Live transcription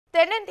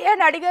தென்னிந்திய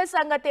நடிகர்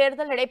சங்க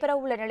தேர்தல்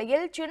நடைபெறவுள்ள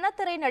நிலையில்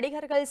சின்னத்திரை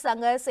நடிகர்கள்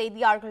சங்க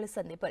செய்தியாளர்கள்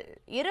சந்திப்பில்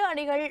இரு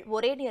அணிகள்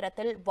ஒரே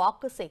நேரத்தில்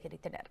வாக்கு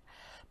சேகரித்தனர்.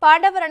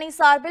 பாண்டவர் அணி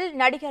சார்பில்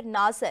நடிகர்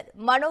நாசர்,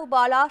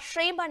 மனோபாலா,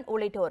 ஸ்ரீமன்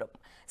உள்ளிட்டோரும்,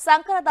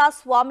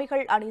 சங்கரதாஸ்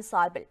சுவாமிகள் அணி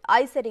சார்பில்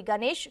ஐசரி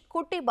கணேஷ்,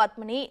 குட்டி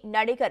பத்மினி,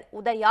 நடிகர்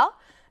உதயா,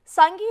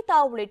 சங்கீதா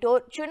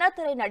உள்ளிட்டோர்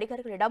சின்னத்திரை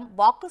நடிகர்களிடம்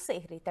வாக்கு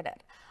சேகரித்தனர்.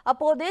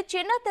 அப்போது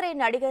சின்னத்திரை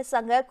நடிகர்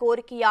சங்க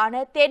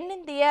கோரிக்கையான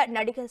தென்னிந்திய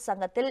நடிகர்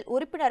சங்கத்தில்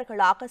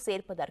உறுப்பினர்களாக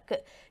சேர்ப்பதற்கு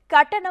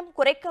கட்டணம்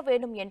குறைக்க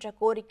வேண்டும் என்ற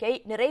கோரிக்கை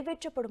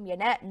நிறைவேற்றப்படும்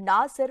என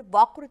நாசர்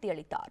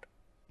வாக்குறுதியளித்தார்.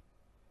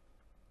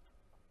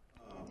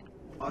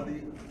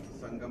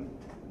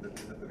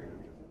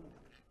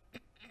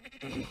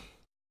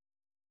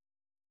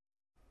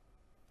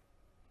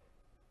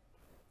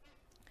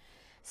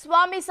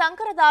 சுவாமி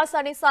சங்கரதாஸ்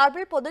அணி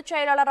சார்பில் பொதுச்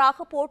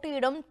செயலாளராக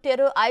போட்டியிடும்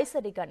திரு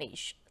ஐசரி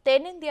கணேஷ்,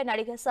 தென்னிந்திய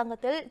நடிகர்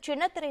சங்கத்தில்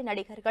சின்னத்திரை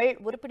நடிகர்கள்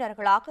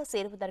உறுப்பினர்களாக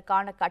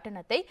சேர்வதற்கான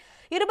கட்டணத்தை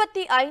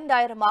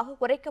 25,000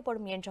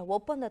 குறைக்கப்படும் என்ற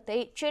ஒப்பந்தத்தை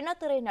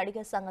சின்னத்திரை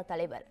நடிகர் சங்க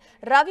தலைவர்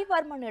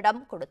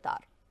ரவிவர்மனிடம்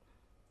கொடுத்தார்.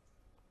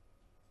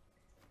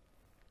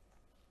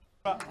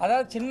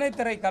 அதாவது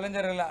சின்னத்திரை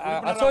கலைஞர்கள்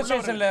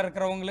அசோசியேஷன்ல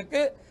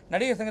இருக்கிறவங்களுக்கு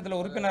நடிகர் சங்கத்தில்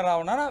உறுப்பினர்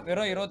ஆகணும்னா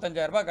வெறும்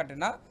 25,000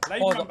 கட்டினா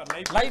போதும்.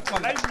 லைஃப்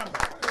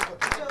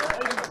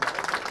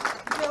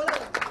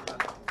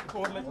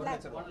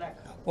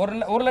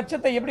ஒரு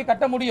லட்சத்தை எப்படி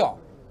கட்ட முடியும்?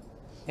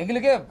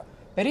 எங்களுக்கு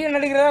பெரிய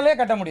நடிகர்களே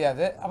கட்ட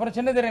முடியாது, அப்புறம்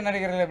சின்னத்திரை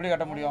நடிகர்கள் எப்படி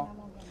கட்ட முடியும்?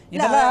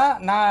 இதெல்லாம்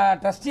நான்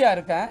ட்ரஸ்டியாக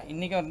இருக்கேன்,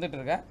 இன்றைக்கி வந்துட்டு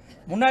இருக்கேன்.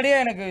 முன்னாடியே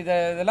எனக்கு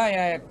இதெல்லாம்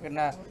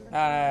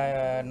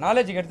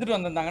நாலேஜுக்கு எடுத்துகிட்டு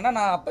வந்திருந்தாங்கன்னா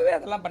நான் அப்போவே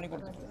அதெல்லாம் பண்ணி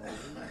கொடுத்துருக்கேன்.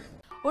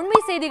 உண்மை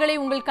செய்திகளை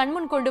உங்கள்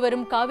கண்முன் கொண்டு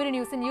வரும் காவிரி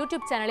நியூஸின்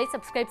யூடியூப் சேனலை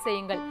சப்ஸ்கிரைப்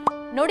செய்யுங்கள்.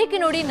 நொடிக்கு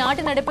நொடி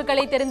நாட்டு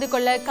நடப்புகளை தெரிந்து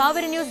கொள்ள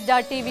காவிரி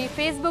நியூஸ்.tv,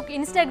 Facebook,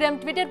 Instagram,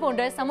 Twitter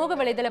போன்ற சமூக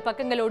வலைதள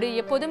பக்கங்களோடு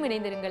எப்போதும்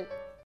இணைந்திருங்கள்.